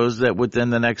shows that within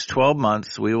the next 12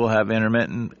 months, we will have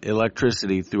intermittent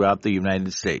electricity throughout the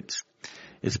United States.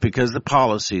 It's because the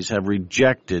policies have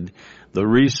rejected the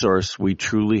resource we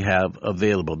truly have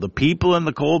available. The people in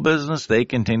the coal business, they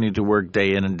continue to work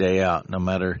day in and day out, no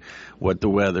matter what the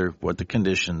weather, what the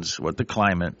conditions, what the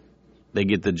climate, they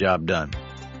get the job done.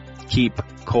 Keep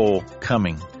coal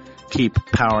coming. Keep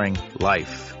powering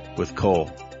life with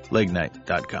coal.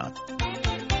 Lignite.com.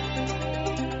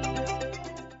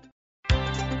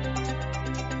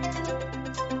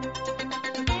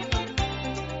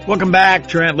 Welcome back,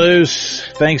 Trent Loose.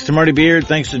 Thanks to Marty Beard.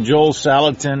 Thanks to Joel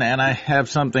Salatin. And I have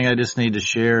something I just need to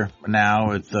share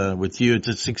now with you. It's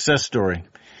a success story.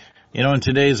 You know, in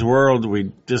today's world,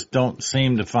 we just don't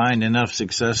seem to find enough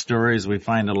success stories. We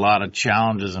find a lot of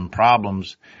challenges and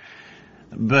problems.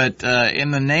 But in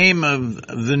the name of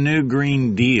the new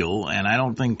Green Deal, and I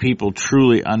don't think people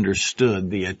truly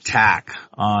understood the attack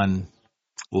on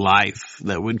life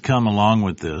that would come along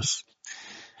with this.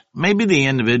 Maybe the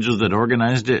individuals that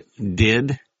organized it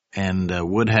did and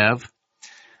would have,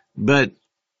 but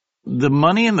the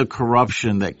money and the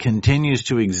corruption that continues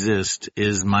to exist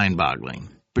is mind-boggling,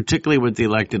 particularly with the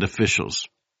elected officials.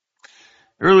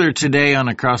 Earlier today on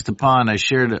Across the Pond, I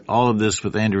shared all of this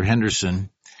with Andrew Henderson,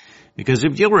 because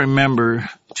if you'll remember,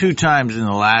 2 times in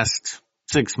the last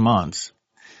 6 months,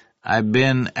 I've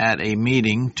been at a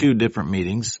meeting, 2 different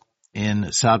meetings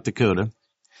in South Dakota.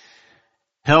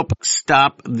 Help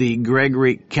stop the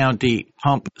Gregory County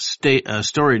pump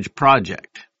storage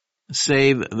project.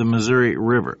 Save the Missouri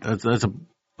River. That's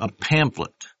a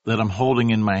pamphlet that I'm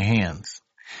holding in my hands.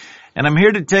 And I'm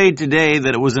here to tell you today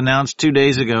that it was announced 2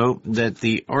 days ago that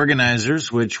the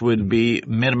organizers, which would be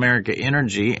Mid-America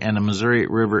Energy and the Missouri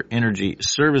River Energy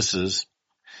Services,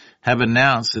 have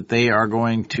announced that they are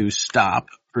going to stop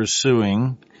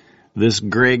pursuing this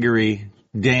Gregory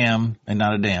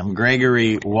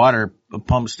Gregory water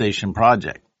pump station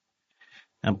project.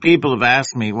 Now, people have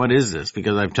asked me, what is this?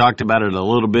 Because I've talked about it a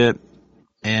little bit,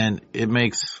 and it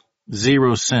makes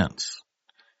 0 sense.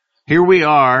 Here we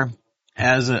are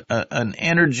as an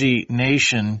energy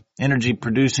nation, energy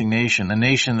producing nation, a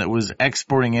nation that was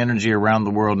exporting energy around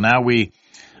the world. Now we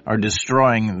are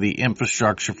destroying the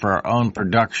infrastructure for our own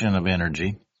production of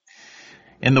energy.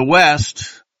 In the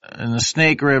West, in the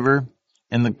Snake River,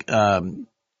 in the,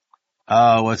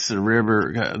 what's the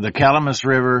river? The Kalamazoo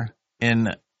River in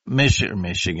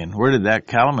Michigan. Where did that?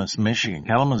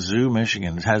 Kalamazoo,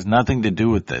 Michigan. It has nothing to do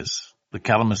with this. The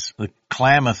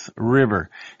Klamath River.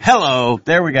 Hello.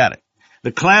 There we got it.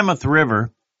 The Klamath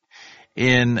River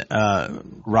in,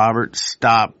 Robert,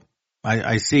 stop.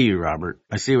 I see you, Robert.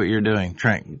 I see what you're doing.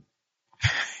 Trent,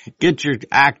 get your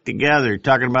act together.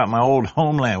 Talking about my old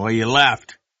homeland. Well, you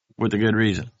left with a good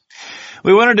reason.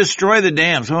 We want to destroy the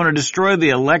dams. We want to destroy the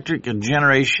electric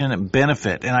generation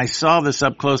benefit. And I saw this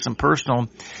up close and personal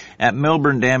at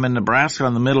Milburn Dam in Nebraska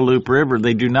on the Middle Loop River.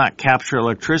 They do not capture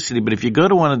electricity, but if you go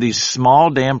to one of these small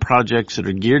dam projects that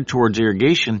are geared towards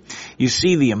irrigation, you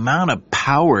see the amount of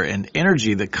power and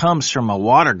energy that comes from a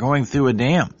water going through a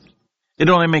dam. It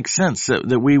only makes sense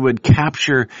that we would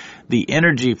capture the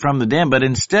energy from the dam, but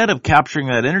instead of capturing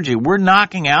that energy, we're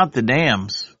knocking out the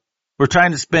dams. We're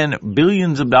trying to spend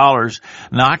billions of dollars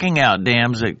knocking out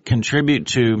dams that contribute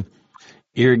to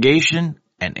irrigation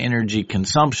and energy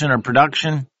consumption or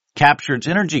production. Capture, it's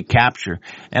energy capture.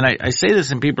 And I say this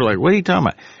and people are like, what are you talking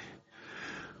about?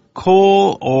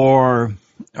 Coal or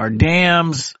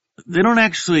dams, they don't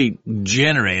actually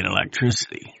generate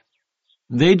electricity.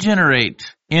 They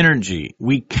generate energy.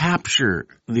 We capture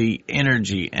the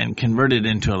energy and convert it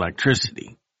into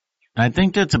electricity. And I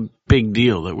think that's a big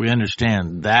deal that we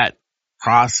understand that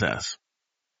process.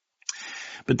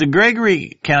 But the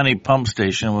Gregory County pump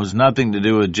station was nothing to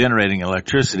do with generating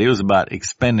electricity. It was about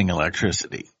expending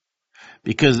electricity.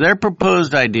 Because their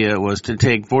proposed idea was to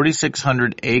take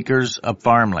 4,600 acres of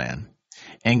farmland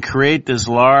and create this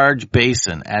large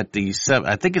basin at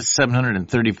I think it's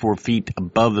 734 feet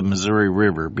above the Missouri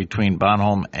River between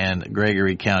Bonholm and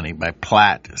Gregory County by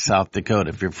Platte, South Dakota,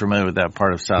 if you're familiar with that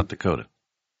part of South Dakota.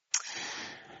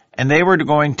 And they were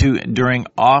going to, during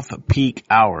off-peak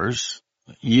hours,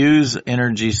 use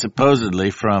energy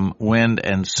supposedly from wind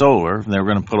and solar. They were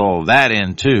going to put all of that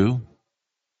in too,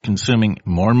 consuming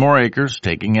more and more acres,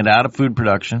 taking it out of food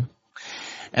production.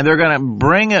 And they're going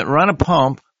to run a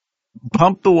pump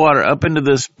the water up into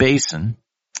this basin,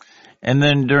 and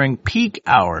then during peak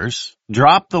hours,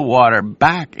 drop the water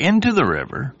back into the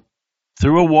river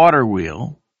through a water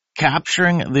wheel,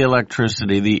 capturing the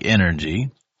electricity, the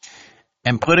energy,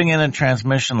 and putting in a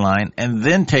transmission line, and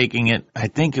then taking it, I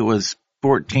think it was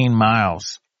 14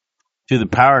 miles to the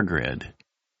power grid.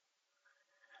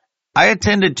 I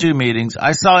attended 2 meetings.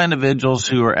 I saw individuals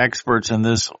who are experts in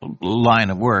this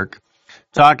line of work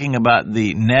talking about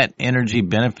the net energy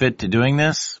benefit to doing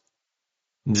this?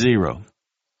 Zero.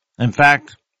 In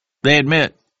fact, they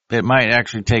admit it might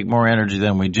actually take more energy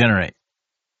than we generate.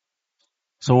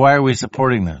 So why are we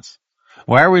supporting this?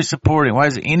 Why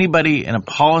is anybody in a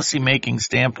policy-making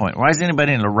standpoint, why is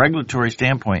anybody in a regulatory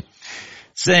standpoint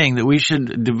saying that we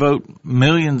should devote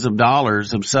millions of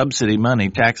dollars of subsidy money,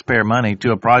 taxpayer money,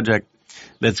 to a project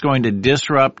that's going to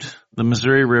disrupt the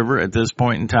Missouri River at this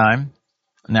point in time?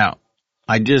 Now,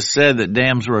 I just said that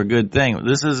dams were a good thing.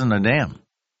 This isn't a dam.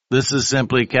 This is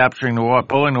simply capturing the water,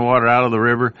 pulling the water out of the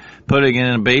river, putting it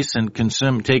in a basin,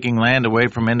 taking land away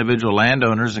from individual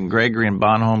landowners in Gregory and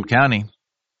Bonhomme County,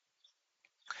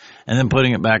 and then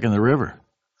putting it back in the river.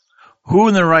 Who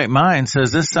in their right mind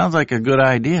says this sounds like a good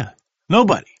idea?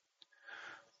 Nobody.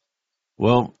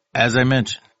 Well, as I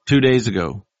mentioned, 2 days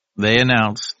ago, they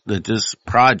announced that this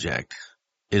project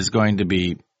is going to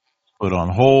be put on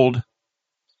hold,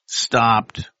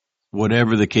 stopped,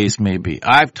 whatever the case may be.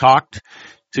 I've talked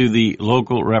to the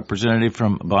local representative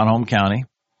from Bonhomme County,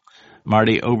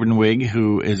 Marty Beard,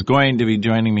 who is going to be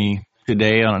joining me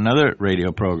today on another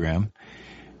radio program.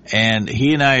 And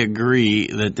he and I agree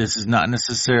that this is not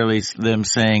necessarily them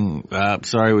saying,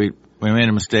 sorry, we made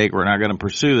a mistake, we're not going to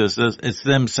pursue this. It's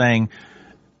them saying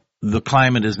the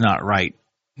climate is not right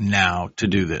now to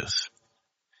do this.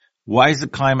 Why is the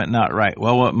climate not right?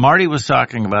 Well, what Marty was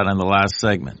talking about in the last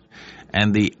segment,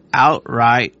 and the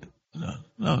outright,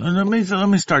 let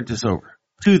me start this over.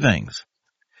 Two things.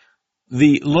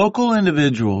 The local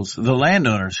individuals, the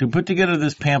landowners who put together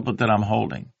this pamphlet that I'm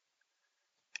holding,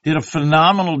 did a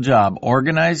phenomenal job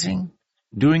organizing,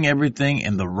 doing everything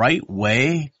in the right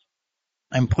way,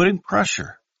 and putting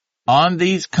pressure on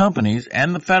these companies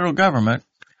and the federal government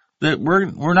that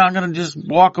we're not going to just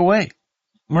walk away.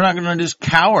 We're not going to just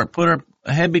cower, put our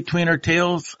head between our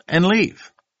tails and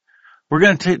leave. We're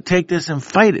going to take this and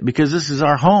fight it because this is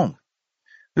our home.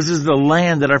 This is the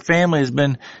land that our family has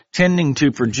been tending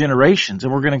to for generations,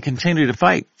 and we're going to continue to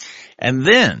fight. And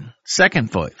then,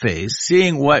 second phase,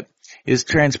 seeing what is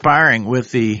transpiring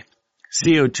with the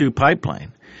CO2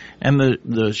 pipeline and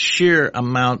the sheer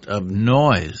amount of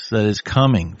noise that is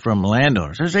coming from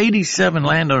landowners. There's 87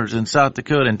 landowners in South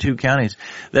Dakota and 2 counties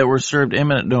that were served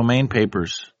eminent domain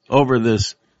papers over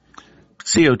this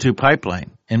CO2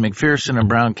 pipeline in McPherson and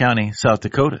Brown County, South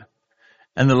Dakota.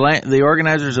 And the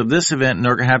organizers of this event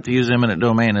are going to have to use eminent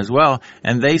domain as well.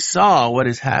 And they saw what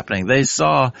is happening. They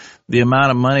saw the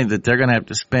amount of money that they're going to have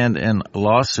to spend in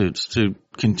lawsuits to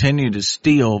continue to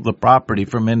steal the property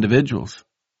from individuals.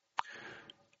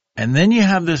 And then you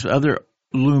have this other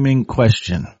looming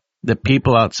question that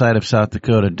people outside of South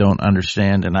Dakota don't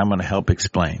understand, and I'm going to help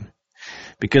explain.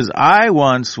 Because I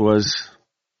once was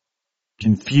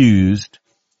confused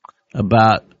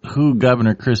about who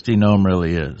Governor Kristi Noem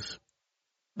really is.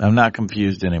 I'm not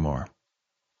confused anymore.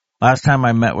 Last time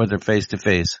I met with her face to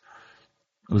face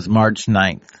was March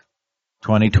 9th,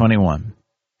 2021.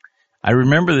 I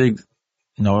remember it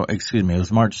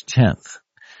was March 10th.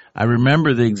 I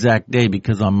remember the exact day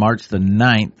because on March the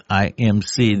 9th, I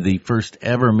emceed the first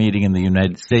ever meeting in the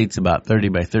United States about 30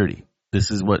 by 30.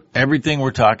 This is what everything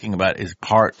we're talking about is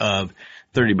part of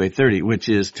 30 by 30, which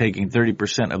is taking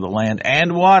 30% of the land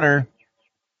and water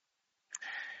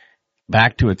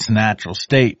back to its natural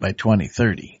state by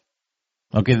 2030.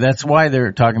 Okay, that's why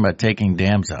they're talking about taking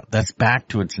dams out. That's back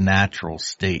to its natural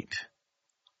state.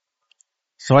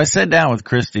 So I sat down with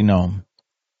Kristi Noem,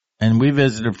 and we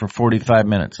visited for 45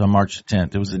 minutes on March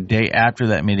 10th. It was the day after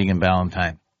that meeting in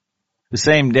Ballantyne. The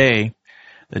same day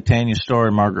that Tanya Storr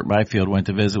and Margaret Byfield went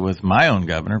to visit with my own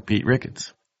governor, Pete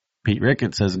Ricketts. Pete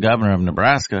Ricketts, as governor of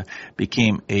Nebraska,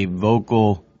 became a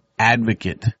vocal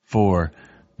advocate for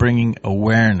bringing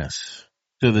awareness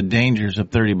to the dangers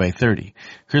of 30 by 30.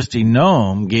 Kristi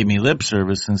Noem gave me lip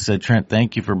service and said, Trent,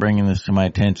 thank you for bringing this to my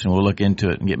attention. We'll look into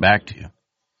it and get back to you.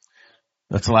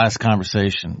 That's the last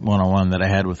conversation, one-on-one, that I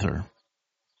had with her.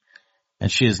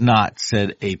 And she has not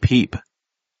said a peep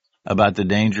about the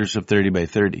dangers of 30 by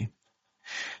 30.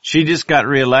 She just got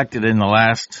reelected in the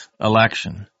last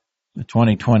election, the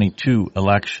 2022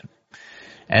 election.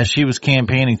 As she was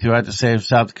campaigning throughout the state of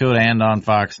South Dakota and on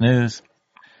Fox News,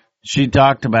 she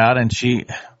talked about and she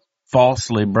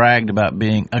falsely bragged about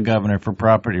being a governor for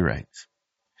property rights.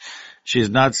 She has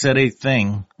not said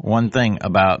one thing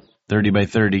about 30 by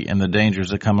 30 and the dangers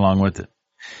that come along with it.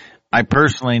 I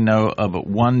personally know of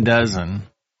 12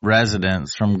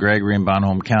 residents from Gregory and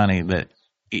Bonhomme County that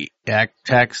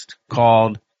text,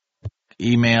 called,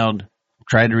 emailed,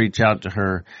 tried to reach out to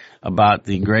her about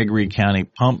the Gregory County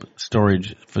pump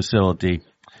storage facility.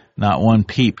 Not one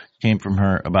peep came from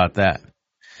her about that.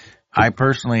 I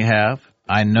personally have.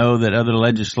 I know that other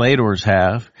legislators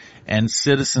have, and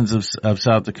citizens of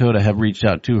South Dakota have reached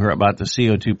out to her about the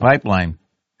CO2 pipeline,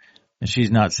 and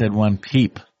she's not said one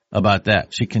peep about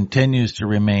that. She continues to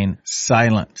remain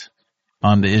silent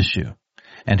on the issue,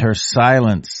 and her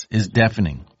silence is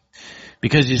deafening.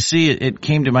 Because you see, it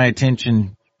came to my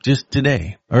attention just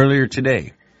today, earlier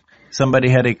today. Somebody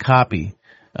had a copy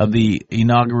of the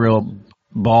inaugural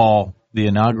ball, the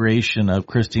inauguration of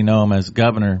Kristi Noem as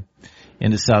governor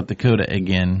into South Dakota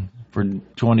again for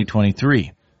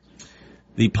 2023.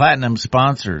 The platinum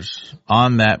sponsors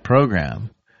on that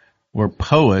program were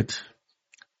Poet,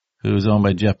 who is owned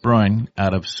by Jeff Bruin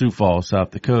out of Sioux Falls, South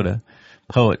Dakota,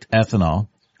 Poet Ethanol,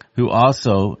 who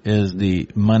also is the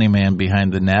money man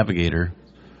behind the Navigator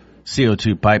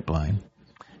CO2 pipeline.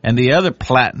 And the other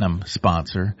platinum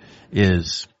sponsor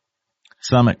is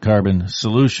Summit Carbon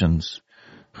Solutions,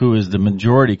 who is the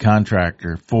majority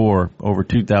contractor for over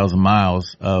 2,000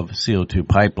 miles of CO2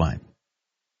 pipeline.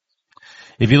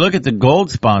 If you look at the gold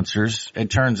sponsors,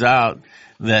 it turns out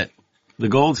that the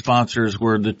gold sponsors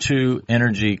were the two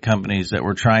energy companies that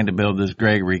were trying to build this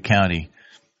Gregory County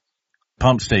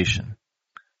pump station,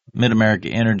 Mid-America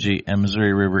Energy and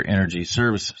Missouri River Energy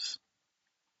Services.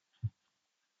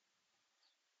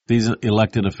 These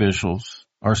elected officials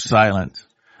are silent.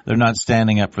 They're not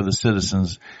standing up for the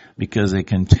citizens because they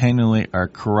continually are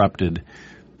corrupted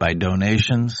by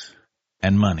donations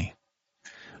and money.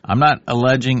 I'm not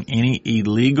alleging any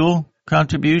illegal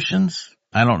contributions.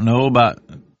 I don't know about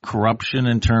corruption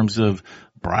in terms of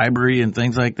bribery and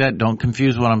things like that. Don't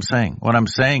confuse what I'm saying. What I'm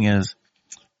saying is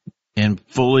in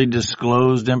fully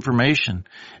disclosed information.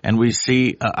 And we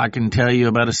see, I can tell you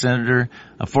about a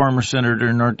former senator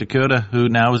in North Dakota who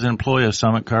now is an employee of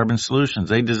Summit Carbon Solutions.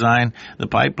 They design the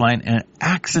pipeline and it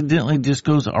accidentally just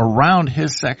goes around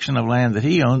his section of land that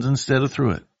he owns instead of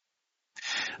through it.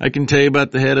 I can tell you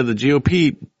about the chair of the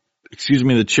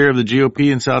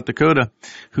GOP in South Dakota,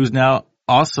 who's now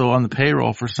also on the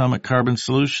payroll for Summit Carbon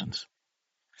Solutions.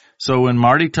 So when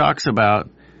Marty talks about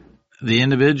the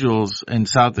individuals in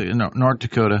North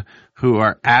Dakota who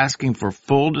are asking for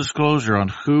full disclosure on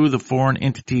who the foreign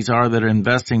entities are that are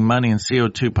investing money in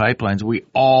CO2 pipelines, we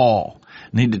all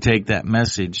need to take that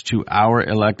message to our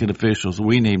elected officials.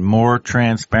 We need more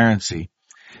transparency.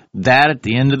 That, at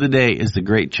the end of the day, is the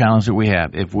great challenge that we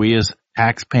have. If we as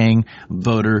tax-paying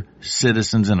voter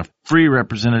citizens in a free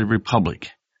representative republic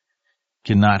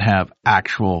cannot have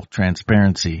actual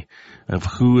transparency of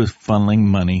who is funneling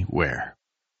money where.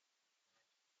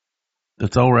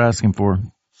 That's all we're asking for.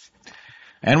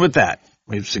 And with that,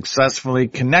 we've successfully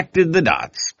connected the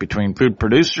dots between food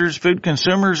producers, food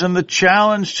consumers, and the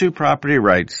challenge to property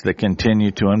rights that continue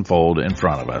to unfold in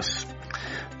front of us.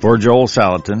 For Joel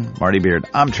Salatin, Marty Beard,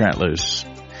 I'm Trent Luce.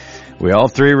 We all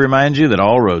three remind you that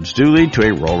all roads do lead to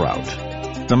a rural route.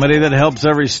 Somebody that helps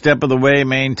every step of the way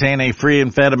maintain a free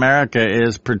and fed America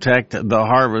is Protect the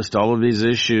Harvest. All of these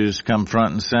issues come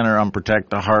front and center on Protect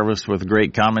the Harvest with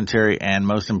great commentary and,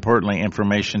 most importantly,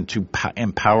 information to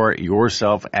empower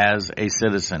yourself as a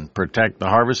citizen. Protect the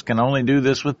Harvest can only do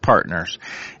this with partners.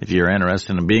 If you're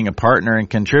interested in being a partner and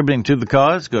contributing to the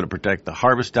cause, go to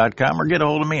protecttheharvest.com or get a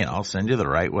hold of me and I'll send you the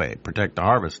right way.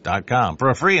 Protecttheharvest.com for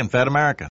a free and fed America.